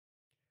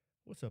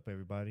What's up,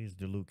 everybody? It's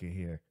DeLuca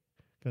here.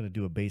 Gonna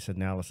do a bass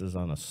analysis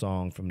on a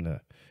song from the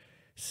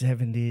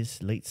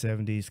 70s, late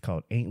 70s,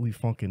 called Ain't We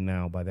Funkin'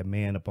 Now by that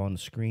man up on the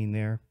screen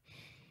there.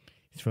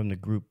 He's from the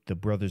group The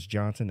Brothers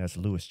Johnson. That's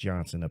Lewis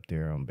Johnson up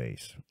there on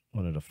bass.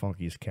 One of the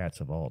funkiest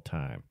cats of all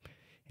time.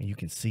 And you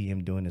can see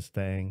him doing his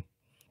thing.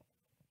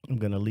 I'm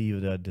gonna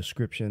leave the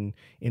description.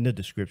 In the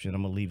description,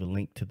 I'm gonna leave a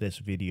link to this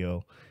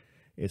video.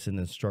 It's an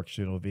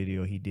instructional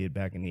video he did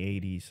back in the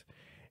 80s.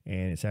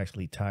 And it's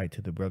actually tied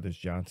to the Brothers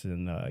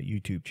Johnson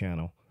YouTube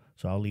channel.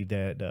 So I'll leave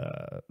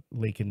that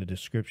link in the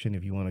description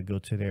if you want to go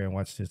to there and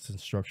watch this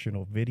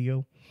instructional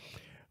video.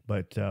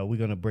 But we're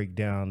going to break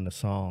down the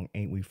song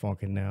Ain't We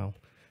Funkin' Now.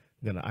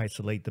 I'm going to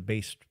isolate the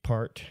bass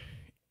part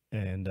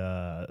and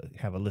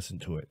have a listen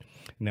to it.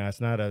 Now, it's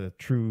not a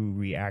true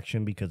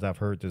reaction because I've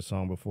heard this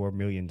song before a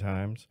million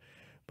times,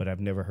 but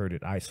I've never heard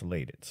it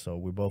isolated. So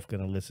we're both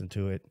going to listen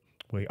to it.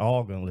 We're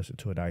all going to listen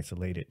to it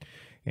isolated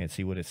and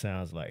see what it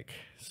sounds like.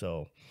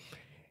 So,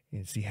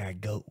 and see how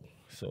it go.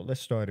 So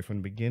let's start it from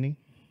the beginning.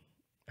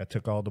 I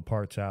took all the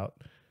parts out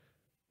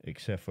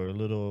except for a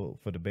little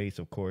for the bass,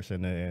 of course,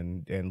 and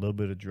a little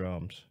bit of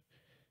drums.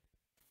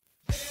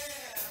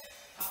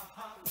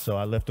 So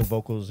I left the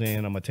vocals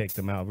in. I'm going to take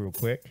them out real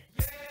quick.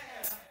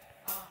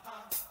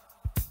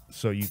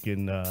 So you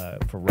can,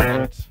 for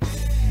reference.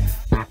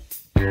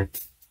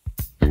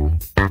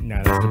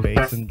 Now that's the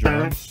bass and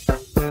drums.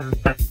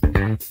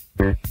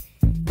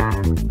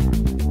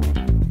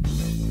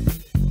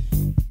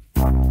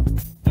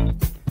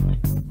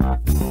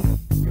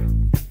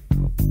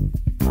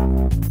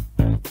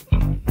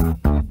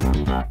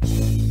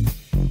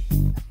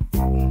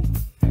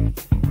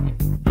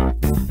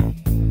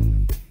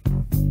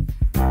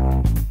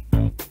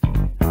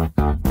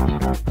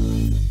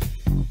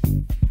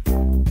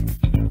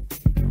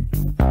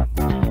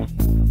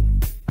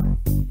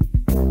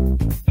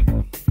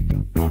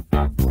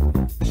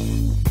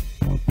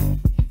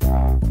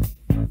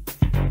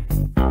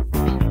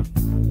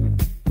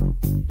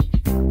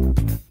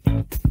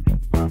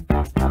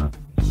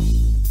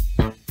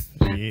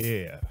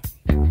 Yeah.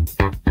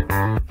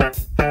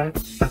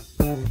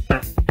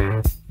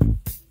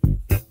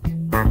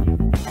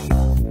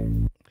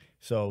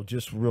 So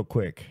just real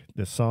quick,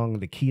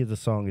 the key of the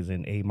song is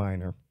in A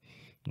minor,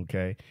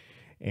 okay?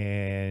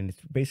 And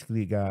it's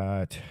basically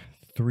got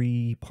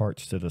 3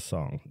 parts to the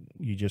song.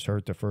 You just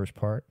heard the first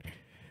part,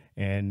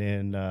 and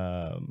then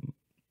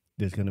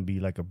there's going to be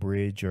like a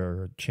bridge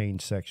or a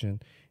change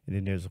section, and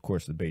then there's, of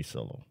course, the bass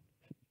solo.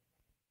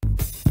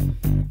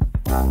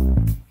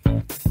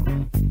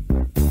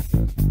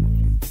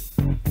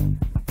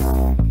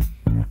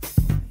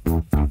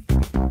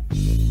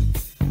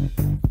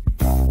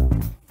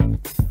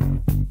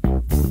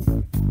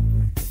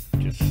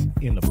 Just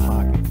in the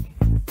pocket.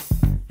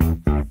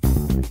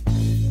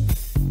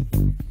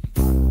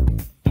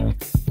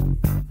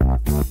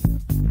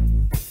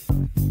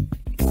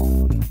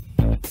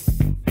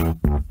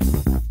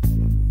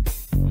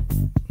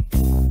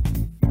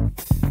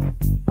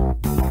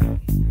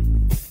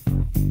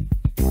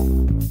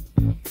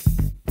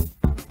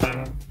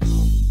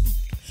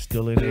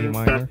 Still in A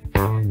minor.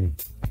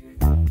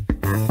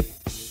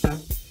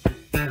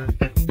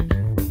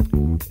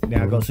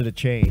 Now go to the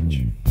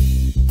change.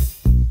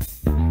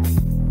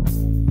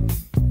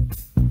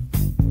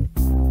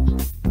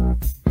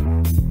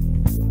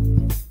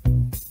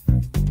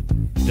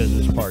 Does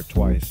this part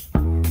twice.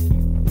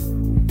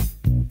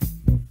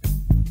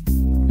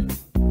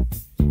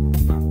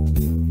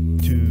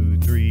 Two,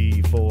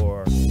 three,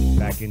 four,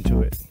 back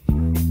into it.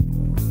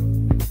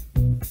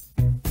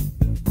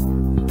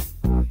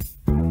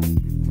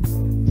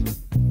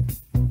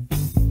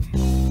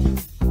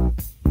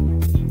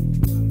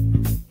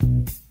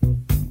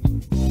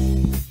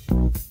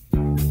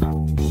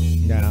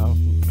 Now,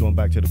 going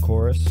back to the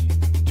chorus.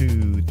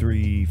 2,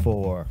 3,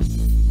 4.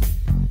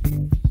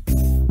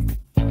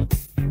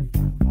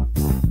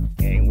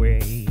 Ain't we?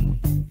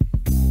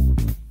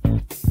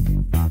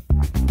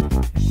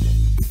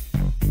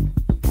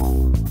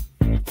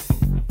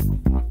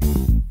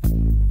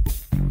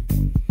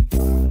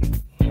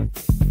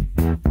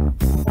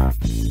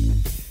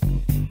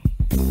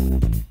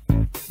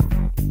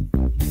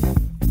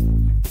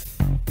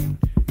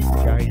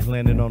 He's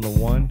landing on the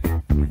 1,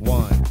 1,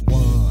 1.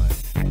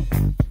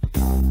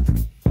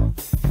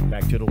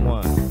 Back to the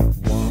 1,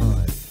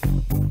 1.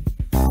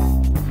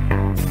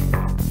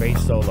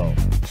 Bass solo.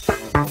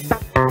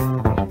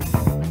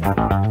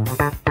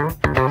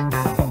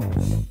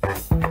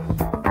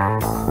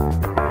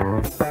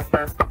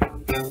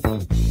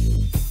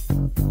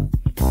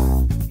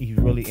 He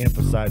really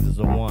emphasizes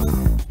the 1.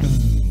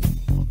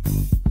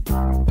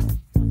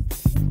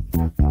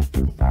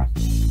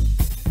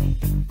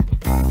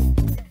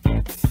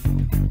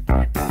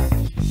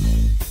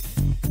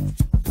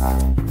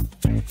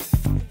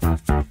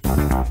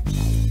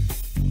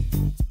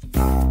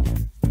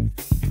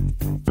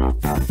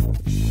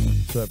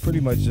 So it pretty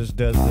much just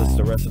does this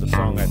the rest of the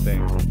song, I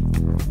think.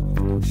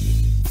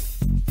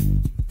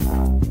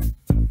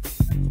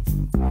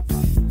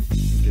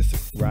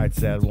 Just rides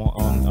that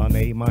on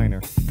A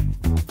minor.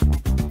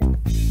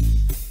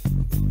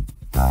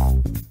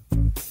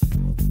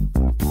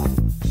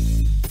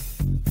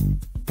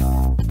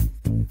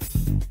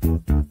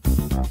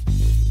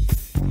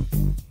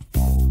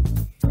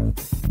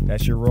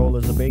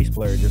 bass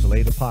player, just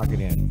lay the pocket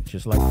in,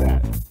 just like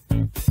that.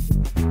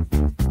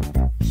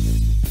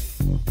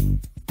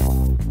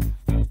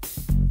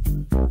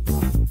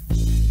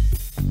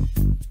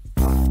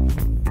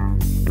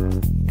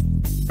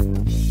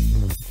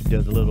 She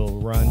does a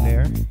little run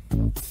there.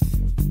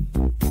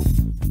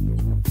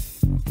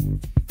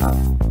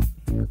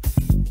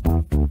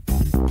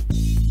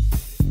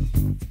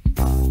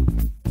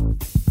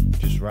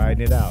 Just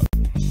riding it out.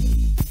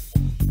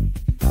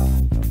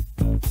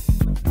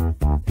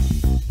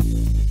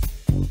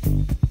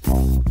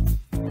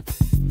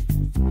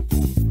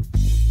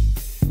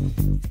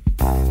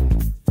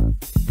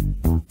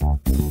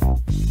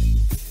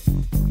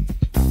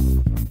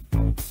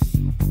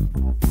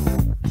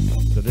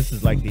 So this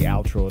is like the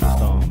outro of the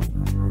song.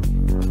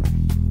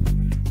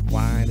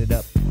 Wind it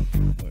up.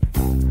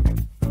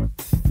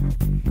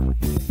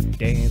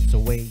 Dance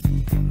away.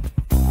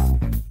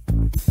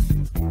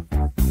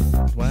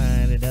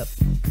 Wind it up.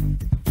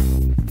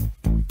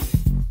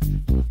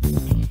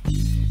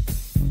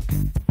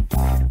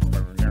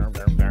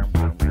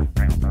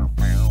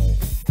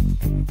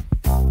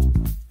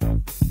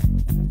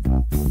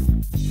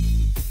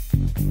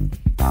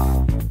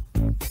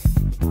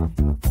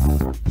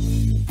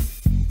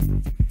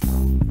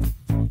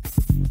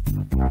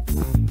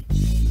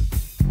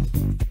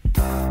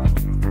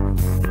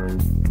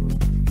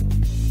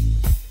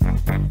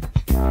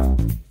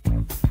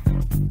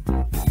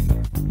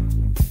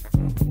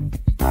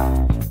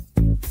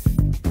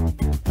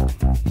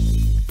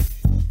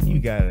 You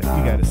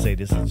gotta say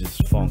this is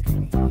just funky.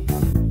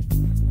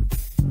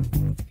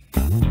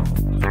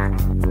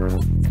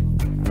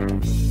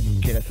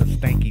 Okay, that's a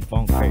stanky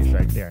funk face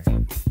right there.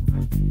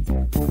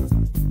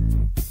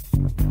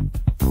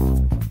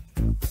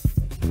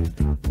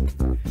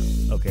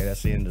 Okay,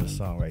 that's the end of the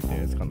song right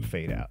there. It's gonna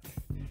fade out.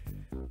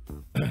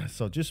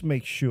 So just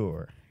make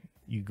sure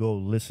you go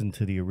listen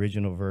to the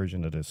original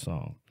version of this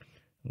song.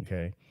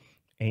 Okay,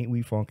 Ain't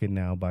We Funkin'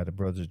 Now by the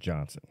Brothers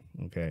Johnson.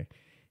 Okay,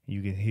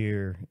 you can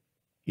hear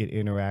it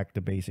interact,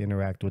 the bass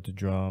interact with the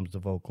drums, the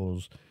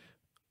vocals,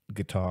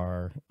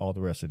 guitar, all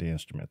the rest of the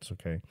instruments.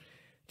 Okay,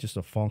 just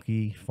a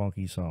funky,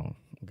 funky song.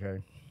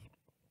 Okay,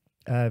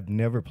 I've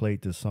never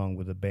played this song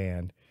with a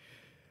band.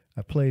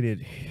 I played it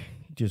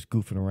just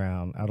goofing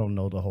around. I don't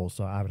know the whole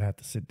song. I would have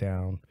to sit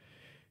down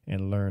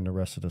and learn the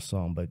rest of the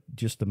song, but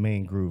just the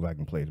main groove, I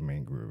can play the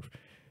main groove.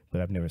 But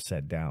I've never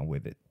sat down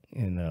with it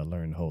and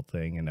learned the whole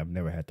thing, and I've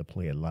never had to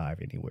play it live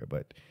anywhere.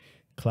 But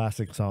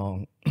classic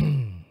song.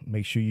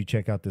 Make sure you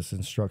check out this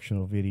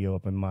instructional video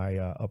up in my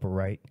upper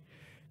right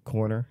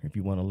corner if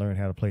you want to learn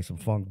how to play some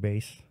funk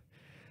bass.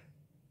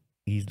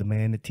 He's the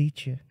man to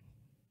teach you.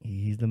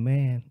 He's the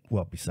man.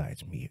 Well,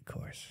 besides me, of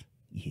course.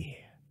 Yeah.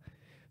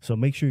 So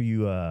make sure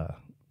you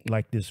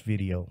like this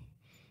video,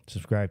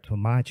 subscribe to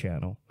my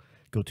channel,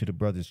 go to the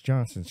Brothers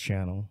Johnson's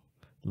channel,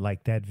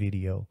 like that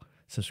video,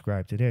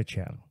 subscribe to their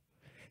channel.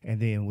 And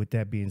then with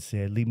that being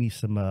said, leave me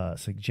some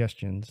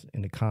suggestions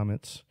in the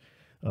comments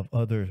of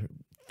other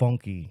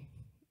funky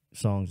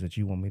songs that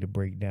you want me to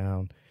break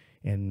down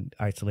and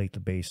isolate the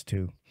bass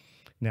to.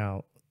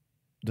 Now,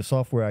 the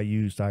software I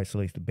use to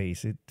isolate the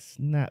bass, it's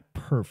not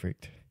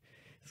perfect.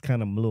 It's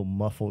kind of a little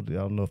muffled. I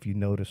don't know if you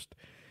noticed,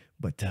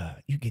 but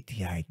you get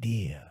the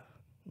idea,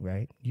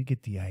 right? You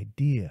get the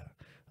idea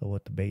of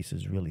what the bass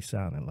is really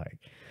sounding like.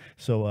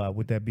 So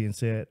with that being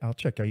said, I'll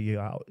check you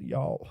out,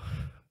 y'all.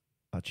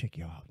 I'll check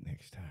you out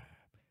next time.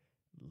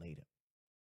 Later.